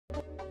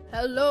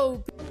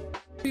Hello,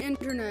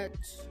 internet.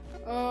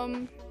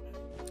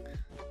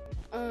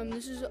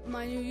 This is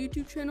my new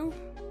YouTube channel.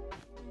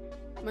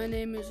 My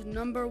name is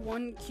Number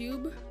One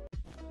Cube.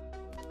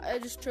 I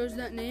just chose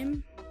that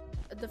name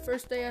the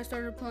first day I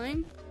started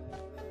playing,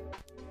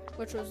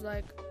 which was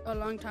like a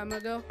long time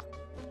ago.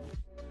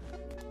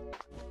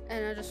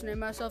 And I just named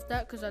myself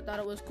that because I thought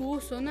it was cool.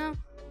 So now,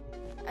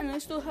 and I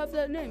still have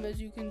that name,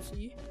 as you can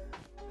see.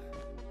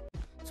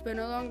 It's been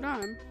a long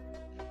time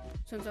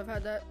since I've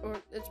had that, or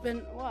it's been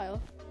a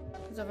while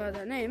since I've had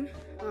that name.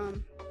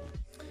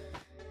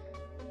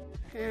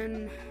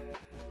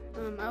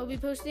 I'll be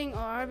posting, or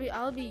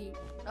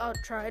I'll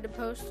try to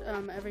post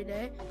every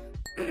day.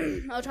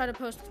 I'll try to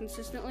post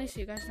consistently so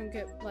you guys don't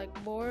get like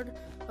bored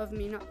of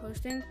me not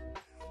posting.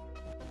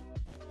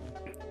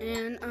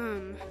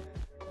 And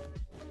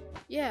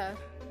yeah,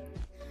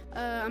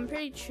 I'm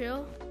pretty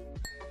chill,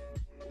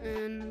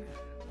 and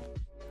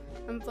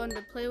I'm fun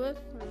to play with.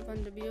 I'm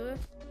fun to be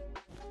with.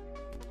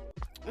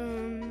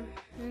 And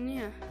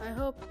yeah, I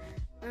hope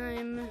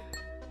I'm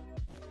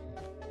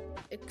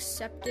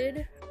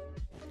accepted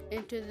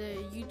into the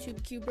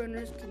YouTube Cube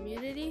Runners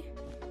community,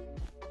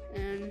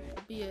 and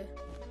it'd be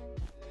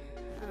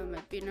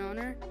an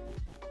honor.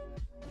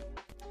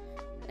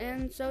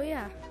 And so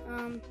yeah,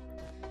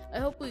 I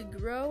hope we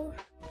grow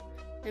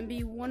and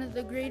be one of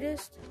the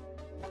greatest,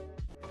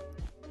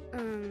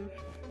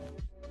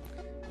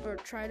 or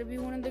try to be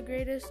one of the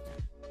greatest.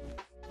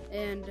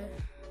 And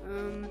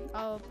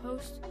I'll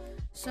post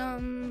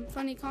some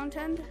funny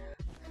content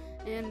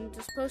and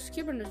just post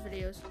Cube Runners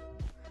videos.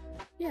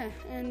 Yeah,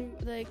 and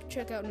like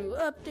check out new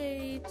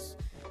updates,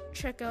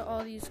 check out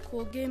all these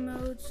cool game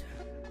modes.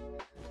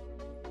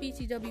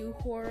 BTW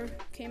Horror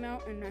came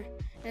out, and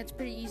it's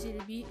pretty easy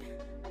to beat.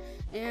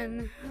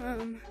 And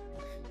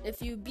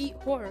if you beat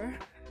Horror,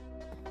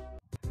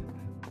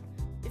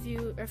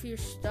 if you're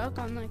stuck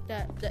on like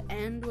the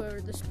end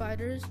where the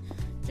spiders,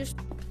 just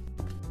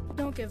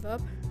don't give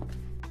up.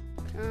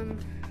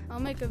 I'll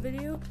make a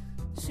video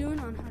soon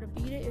on how to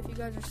beat it if you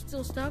guys are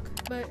still stuck,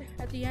 but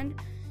at the end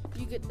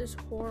you get this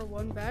Horror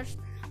 1 badge.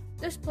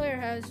 This player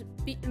has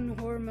beaten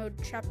Horror Mode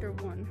Chapter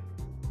 1,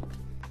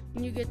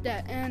 and you get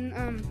that. And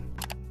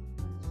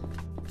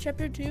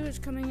Chapter 2 is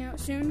coming out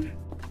soon,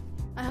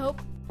 I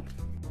hope.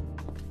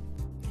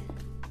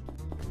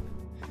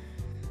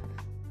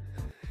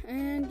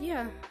 And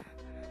yeah,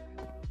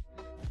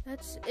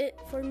 that's it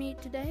for me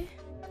today,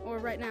 or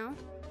right now.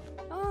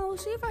 I'll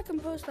see if I can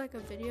post like a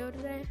video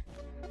today.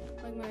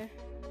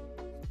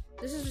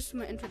 This is just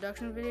my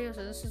introduction video,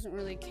 so this doesn't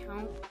really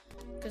count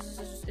because this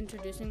is just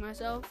introducing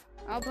myself.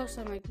 I'll post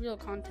some like real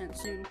content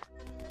soon.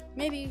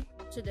 Maybe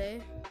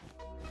today.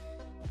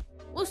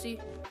 We'll see.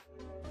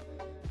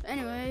 But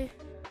anyway,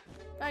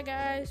 bye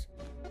guys.